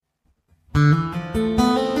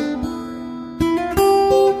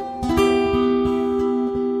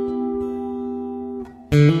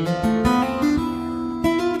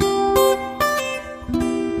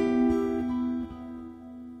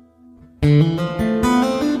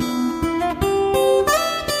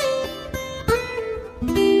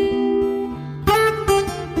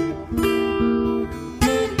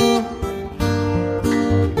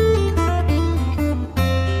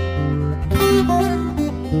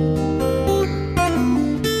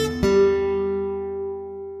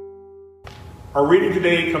Our reading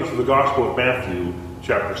today comes from the Gospel of Matthew,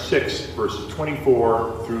 chapter 6, verses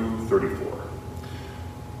 24 through 34.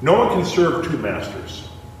 No one can serve two masters.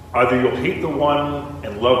 Either you'll hate the one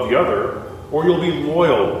and love the other, or you'll be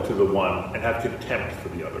loyal to the one and have contempt for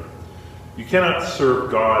the other. You cannot serve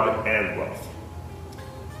God and wealth.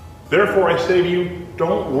 Therefore I say to you,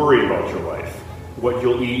 don't worry about your life, what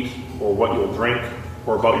you'll eat or what you'll drink,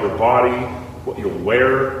 or about your body, what you'll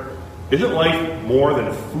wear. Isn't life more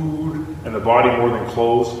than food and the body more than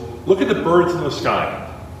clothes? Look at the birds in the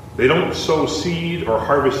sky. They don't sow seed or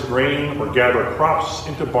harvest grain or gather crops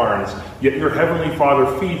into barns, yet your heavenly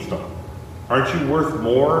Father feeds them. Aren't you worth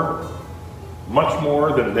more, much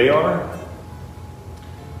more than they are?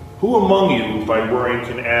 Who among you, by worrying,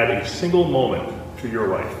 can add a single moment to your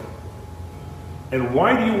life? And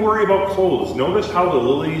why do you worry about clothes? Notice how the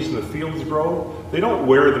lilies in the fields grow. They don't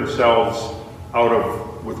wear themselves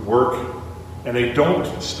with work, and they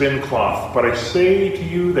don't spin cloth. But I say to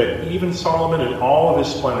you that even Solomon in all of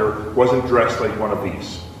his splendor wasn't dressed like one of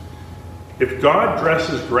these. If God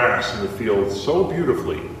dresses grass in the field so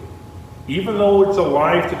beautifully, even though it's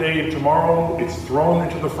alive today and tomorrow it's thrown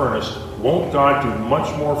into the furnace, won't God do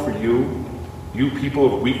much more for you, you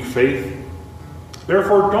people of weak faith?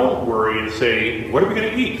 Therefore don't worry and say, what are we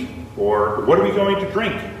going to eat? Or what are we going to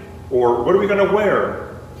drink? Or what are we going to wear?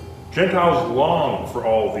 Gentiles long for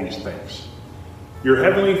all these things. Your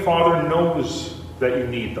heavenly Father knows that you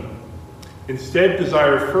need them. Instead,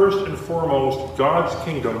 desire first and foremost God's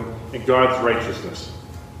kingdom and God's righteousness,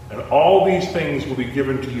 and all these things will be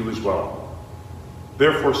given to you as well.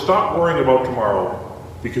 Therefore, stop worrying about tomorrow,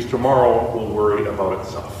 because tomorrow will worry about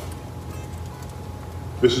itself.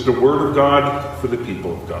 This is the word of God for the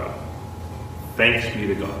people of God. Thanks be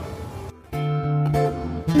to God.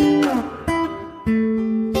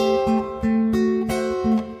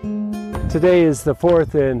 Today is the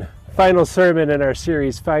fourth and final sermon in our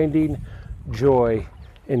series, Finding Joy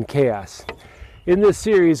in Chaos. In this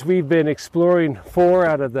series, we've been exploring 4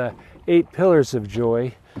 out of the 8 pillars of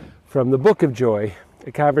joy from the Book of Joy,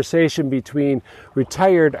 a conversation between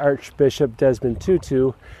retired Archbishop Desmond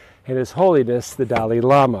Tutu and His Holiness the Dalai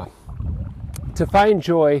Lama. To find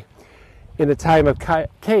joy in a time of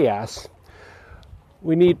chaos,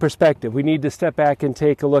 we need perspective. We need to step back and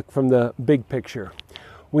take a look from the big picture.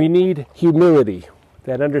 We need humility,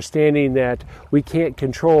 that understanding that we can't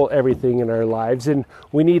control everything in our lives, and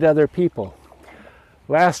we need other people.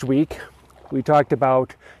 Last week, we talked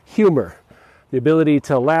about humor, the ability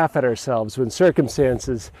to laugh at ourselves when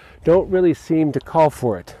circumstances don't really seem to call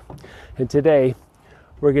for it. And today,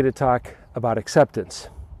 we're going to talk about acceptance.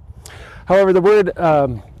 However, the word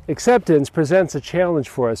acceptance presents a challenge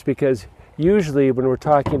for us because usually when we're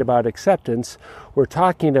talking about acceptance, we're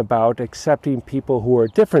talking about accepting people who are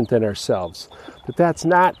different than ourselves. But that's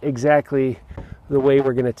not exactly the way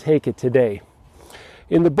we're going to take it today.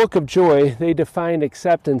 In the Book of Joy, they define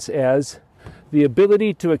acceptance as the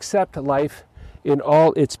ability to accept life in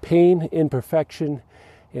all its pain, imperfection,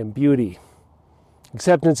 and beauty.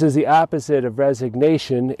 Acceptance is the opposite of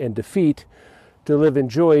resignation and defeat. To live in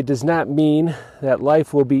joy does not mean that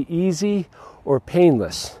life will be easy or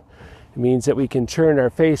painless. It means that we can turn our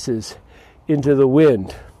faces into the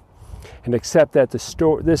wind and accept that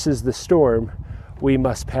this is the storm we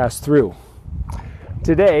must pass through.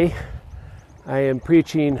 Today, I am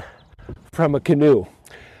preaching from a canoe,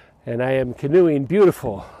 and I am canoeing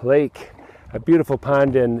beautiful lake, a beautiful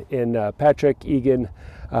pond in Patrick Egan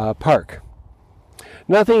Park.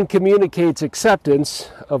 Nothing communicates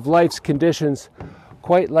acceptance of life's conditions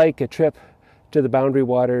quite like a trip to the Boundary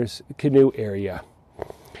Waters canoe area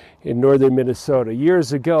in northern Minnesota.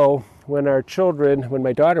 Years ago, when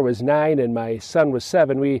my daughter was 9 and my son was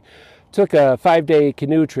 7, we took a 5-day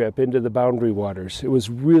canoe trip into the Boundary Waters. It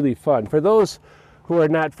was really fun. For those who are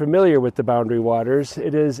not familiar with the Boundary Waters,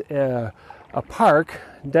 it is a park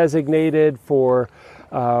designated for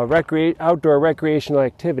outdoor recreational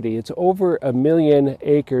activity. It's over 1 million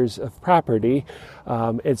acres of property.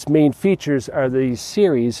 Its main features are these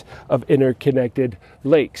series of interconnected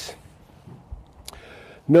lakes.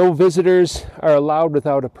 No visitors are allowed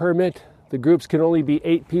without a permit. The groups can only be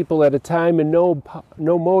 8 people at a time, and no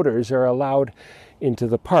motors are allowed into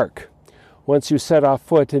the park. Once you set off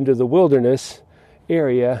foot into the wilderness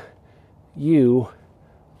area, you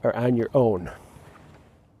are on your own.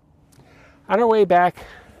 On our way back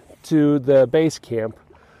to the base camp,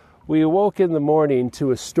 we awoke in the morning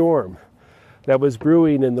to a storm that was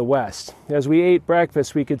brewing in the west. As we ate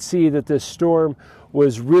breakfast, we could see that this storm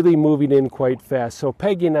was really moving in quite fast. So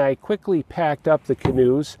Peggy and I quickly packed up the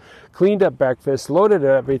canoes, cleaned up breakfast, loaded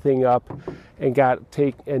everything up,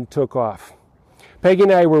 and took off. Peggy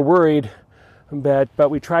and I were worried but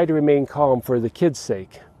we tried to remain calm for the kids'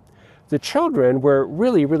 sake. The children were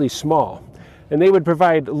really, really small, and they would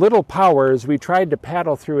provide little power as we tried to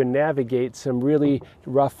paddle through and navigate some really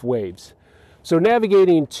rough waves. So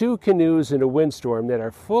navigating 2 canoes in a windstorm that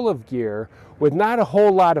are full of gear with not a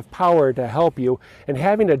whole lot of power to help you, and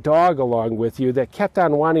having a dog along with you that kept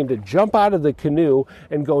on wanting to jump out of the canoe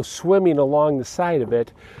and go swimming along the side of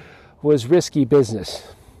it was risky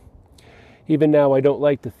business. Even now, I don't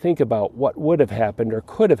like to think about what would have happened or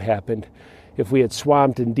could have happened if we had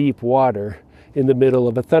swamped in deep water in the middle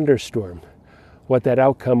of a thunderstorm. What that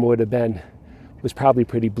outcome would have been was probably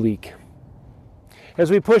pretty bleak.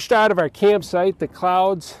 As we pushed out of our campsite, the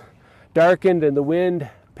clouds darkened and the wind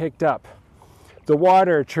picked up. The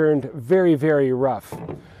water turned very, very rough.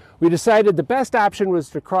 We decided the best option was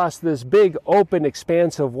to cross this big open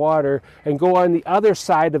expanse of water and go on the other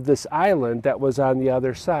side of this island that was on the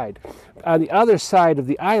other side. On the other side of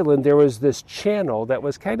the island, there was this channel that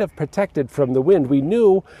was kind of protected from the wind. We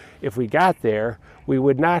knew if we got there, we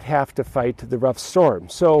would not have to fight the rough storm.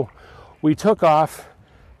 So we took off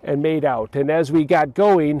and made out. And as we got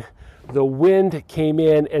going, the wind came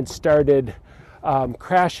in and started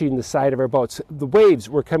crashing the side of our boats. The waves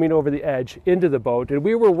were coming over the edge into the boat, and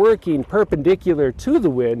we were working perpendicular to the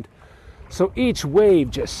wind, so each wave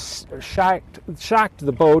just shocked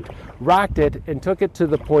the boat, rocked it, and took it to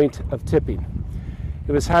the point of tipping.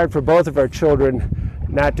 It was hard for both of our children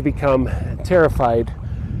not to become terrified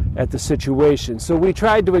at the situation. So we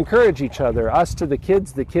tried to encourage each other, us to the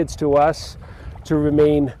kids to us, to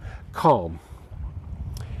remain calm.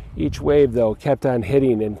 Each wave, though, kept on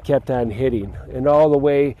hitting, and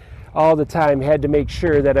all the time had to make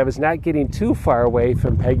sure that I was not getting too far away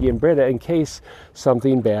from Peggy and Britta in case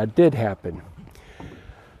something bad did happen.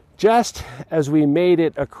 Just as we made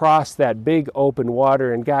it across that big open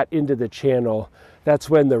water and got into the channel, that's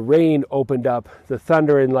when the rain opened up, the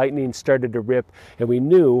thunder and lightning started to rip, and we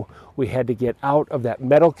knew we had to get out of that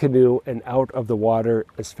metal canoe and out of the water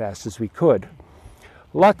as fast as we could.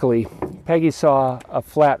 Luckily, Peggy saw a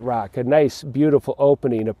flat rock, a nice, beautiful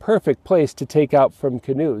opening, a perfect place to take out from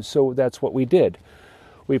canoes, so that's what we did.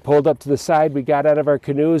 We pulled up to the side, we got out of our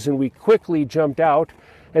canoes, and we quickly jumped out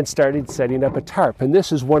and started setting up a tarp. And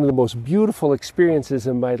this is one of the most beautiful experiences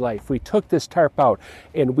in my life. We took this tarp out,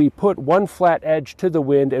 and we put one flat edge to the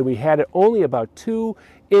wind, and we had it only about 2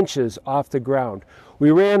 inches off the ground.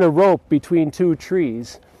 We ran a rope between 2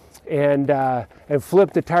 trees, and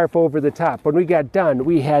flipped the tarp over the top. When we got done,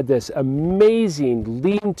 we had this amazing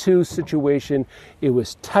lean-to situation. It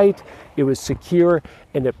was tight, it was secure,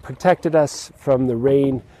 and it protected us from the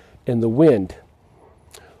rain and the wind.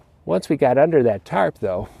 Once we got under that tarp,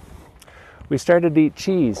 though, we started to eat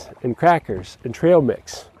cheese and crackers and trail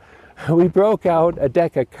mix. We broke out a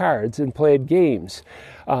deck of cards and played games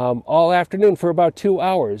all afternoon for about 2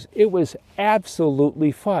 hours. It was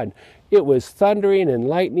absolutely fun. It was thundering and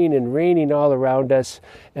lightning and raining all around us,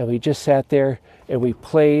 and we just sat there and we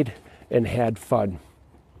played and had fun.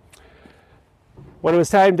 When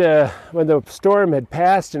the storm had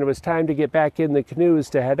passed and it was time to get back in the canoes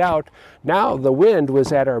to head out, now the wind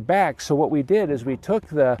was at our back. So what we did is we took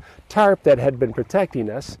the tarp that had been protecting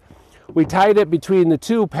us, we tied it between the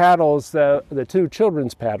 2 paddles, the 2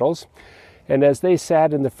 children's paddles, and as they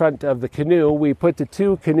sat in the front of the canoe, we put the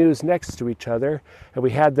 2 canoes next to each other, and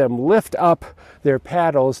we had them lift up their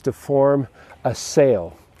paddles to form a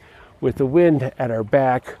sail. With the wind at our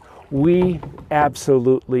back, we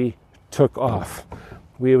absolutely took off.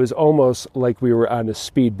 It was almost like we were on a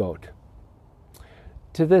speedboat.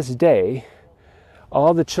 To this day,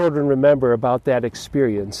 all the children remember about that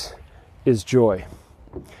experience is joy.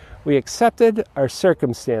 We accepted our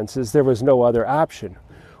circumstances. There was no other option.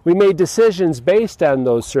 We made decisions based on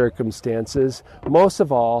those circumstances. Most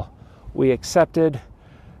of all, we accepted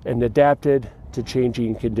and adapted to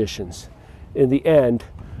changing conditions. In the end,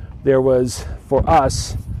 there was, for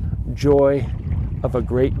us, joy of a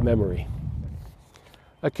great memory.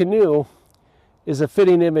 A canoe is a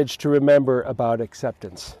fitting image to remember about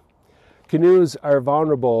acceptance. Canoes are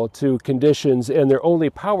vulnerable to conditions, and their only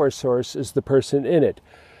power source is the person in it.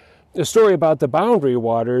 The story about the Boundary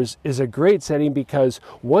Waters is a great setting because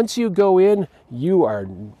once you go in,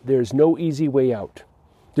 there's no easy way out.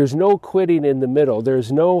 There's no quitting in the middle.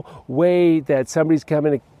 There's no way that somebody's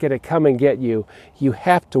going to come and get you. You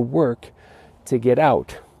have to work to get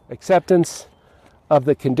out. Acceptance of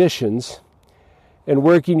the conditions and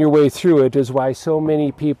working your way through it is why so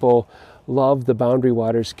many people love the Boundary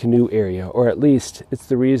Waters canoe area, or at least it's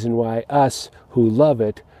the reason why us who love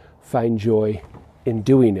it find joy in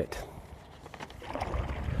doing it.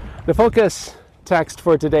 The focus text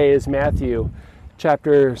for today is Matthew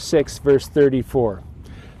chapter 6, verse 34.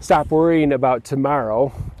 Stop worrying about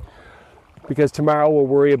tomorrow, because tomorrow will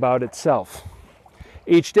worry about itself.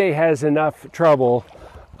 Each day has enough trouble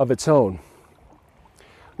of its own.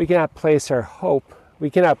 We cannot place our hope,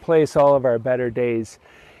 we cannot place all of our better days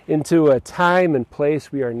into a time and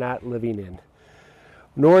place we are not living in.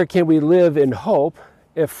 Nor can we live in hope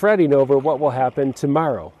if fretting over what will happen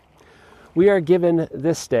tomorrow. We are given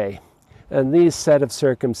this day and these set of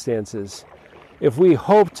circumstances. If we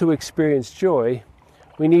hope to experience joy,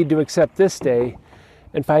 we need to accept this day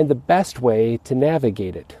and find the best way to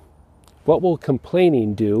navigate it. What will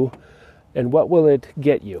complaining do, and what will it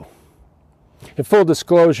get you? In full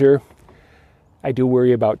disclosure, I do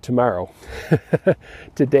worry about tomorrow.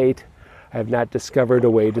 To date, I have not discovered a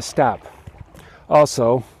way to stop.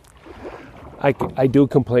 Also, I do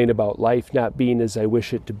complain about life not being as I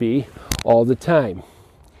wish it to be all the time.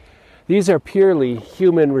 These are purely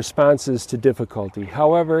human responses to difficulty.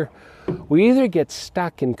 However, we either get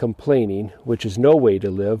stuck in complaining, which is no way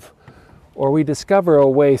to live, or we discover a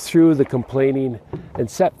way through the complaining and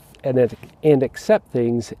accept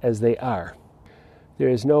things as they are. There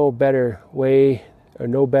is no better way or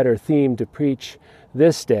no better theme to preach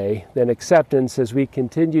this day than acceptance as we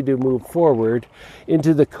continue to move forward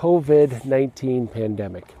into the COVID-19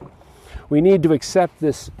 pandemic. We need to accept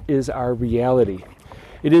this is our reality.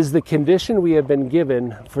 It is the condition we have been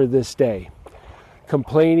given for this day.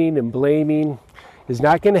 Complaining and blaming is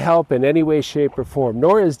not going to help in any way, shape, or form,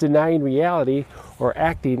 nor is denying reality or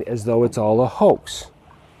acting as though it's all a hoax.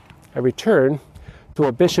 I return to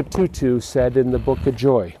what Bishop Tutu said in the Book of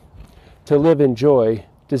Joy. To live in joy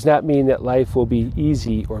does not mean that life will be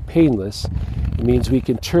easy or painless. It means we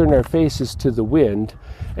can turn our faces to the wind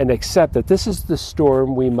and accept that this is the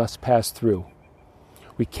storm we must pass through.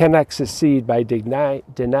 We cannot succeed by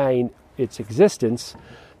denying its existence.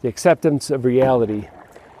 The acceptance of reality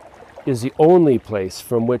is the only place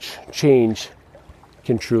from which change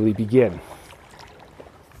can truly begin.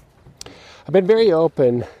 I've been very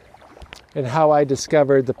open in how I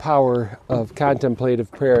discovered the power of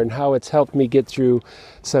contemplative prayer and how it's helped me get through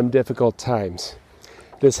some difficult times.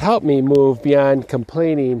 It has helped me move beyond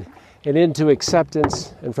complaining and into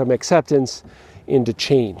acceptance, and from acceptance into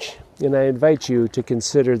change. And I invite you to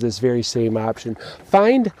consider this very same option.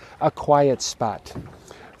 Find a quiet spot.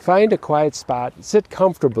 Find a quiet spot, sit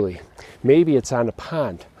comfortably. Maybe it's on a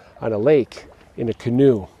pond, on a lake, in a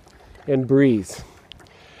canoe, and breathe.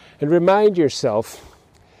 And remind yourself,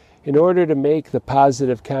 in order to make the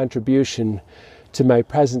positive contribution to my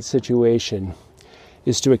present situation,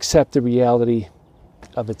 is to accept the reality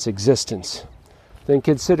of its existence. Then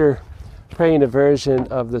consider praying a version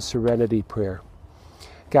of the Serenity Prayer.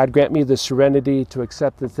 God, grant me the serenity to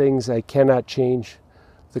accept the things I cannot change,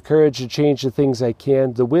 the courage to change the things I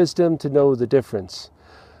can, the wisdom to know the difference,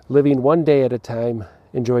 living one day at a time,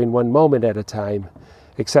 enjoying one moment at a time,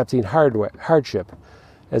 accepting hardship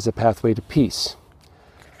as a pathway to peace.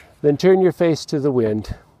 Then turn your face to the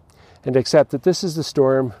wind and accept that this is the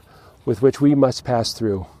storm with which we must pass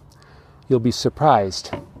through. You'll be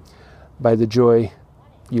surprised by the joy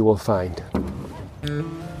you will find.